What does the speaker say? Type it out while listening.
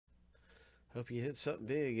Hope you hit something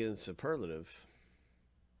big in superlative.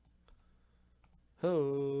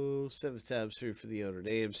 Ho, 7 times through for the owner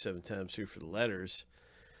name, 7 times through for the letters.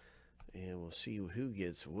 And we'll see who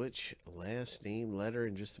gets which last name letter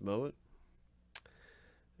in just a moment.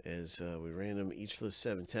 As we random each list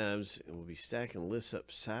 7 times, and we'll be stacking lists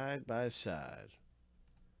up side by side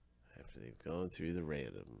after they've gone through the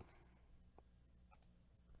random.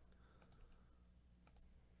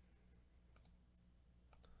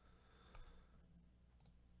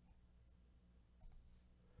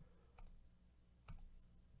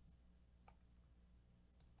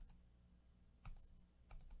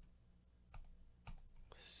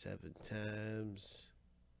 Seven times.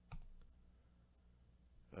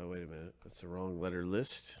 Oh, wait a minute. That's the wrong letter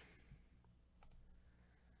list.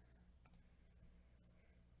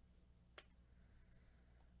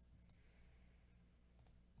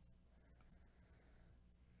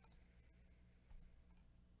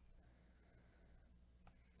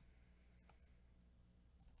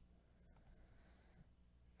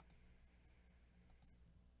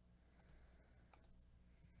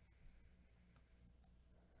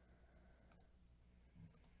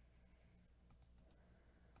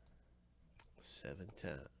 Seven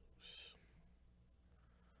times.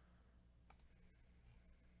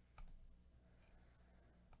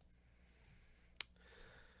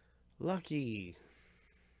 Lucky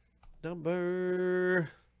number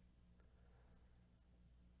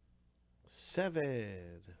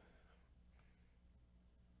 7.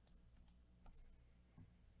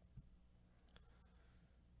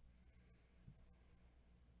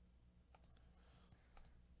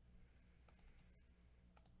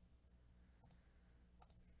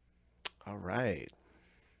 All right.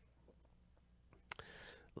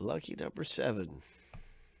 Lucky number 7.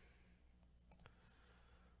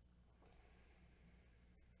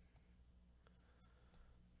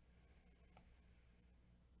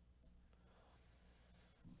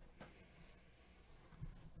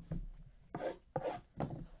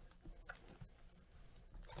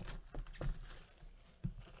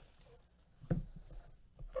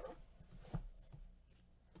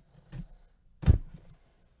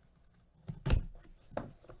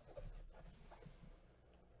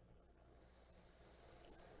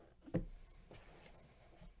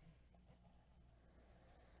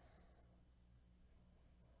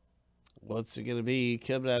 What's it going to be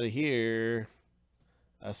coming out of here?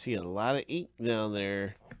 I see a lot of ink down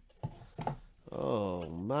there. Oh,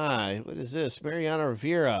 my. What is this? Mariano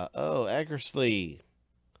Rivera. Oh, Eckersley.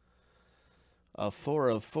 A 4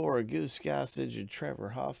 of 4. Goose Gossage and Trevor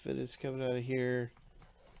Hoffman is coming out of here.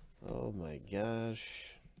 Oh, my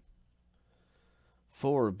gosh.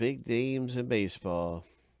 4 big names in baseball.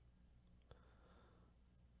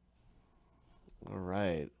 All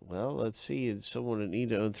right. Well, let's see. Someone would need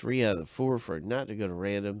to own 3 out of the 4 for it not to go to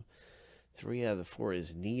random. 3 out of the 4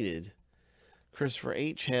 is needed. Christopher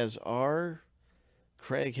H. has R.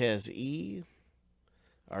 Craig has E.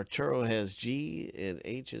 Arturo has G. And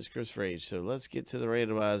H is Christopher H. So let's get to the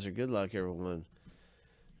randomizer. Good luck, everyone,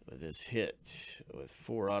 with this hit with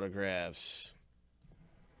 4 autographs.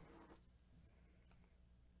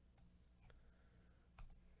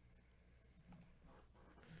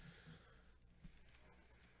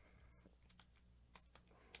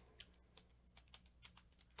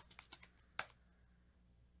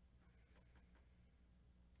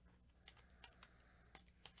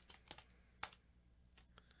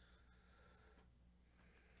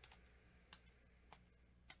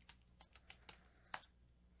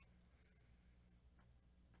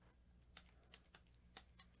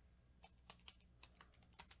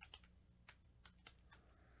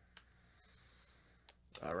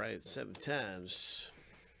 All right, 7 times.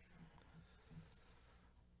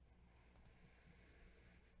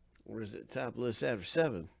 Where's it? Top list after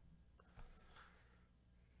 7.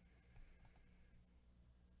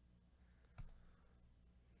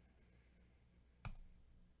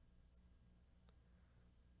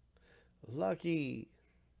 Lucky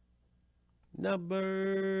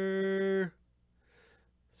number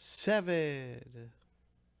 7.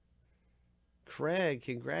 Craig,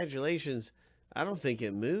 congratulations. I don't think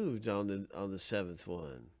it moved on the 7th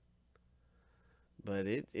one, but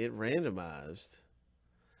it randomized.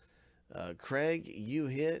 Craig, you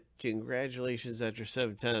hit. Congratulations after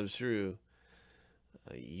 7 times through.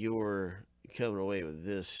 You're coming away with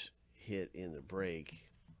this hit in the break.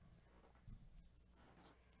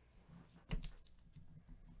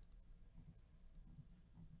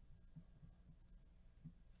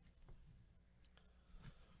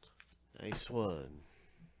 Nice one.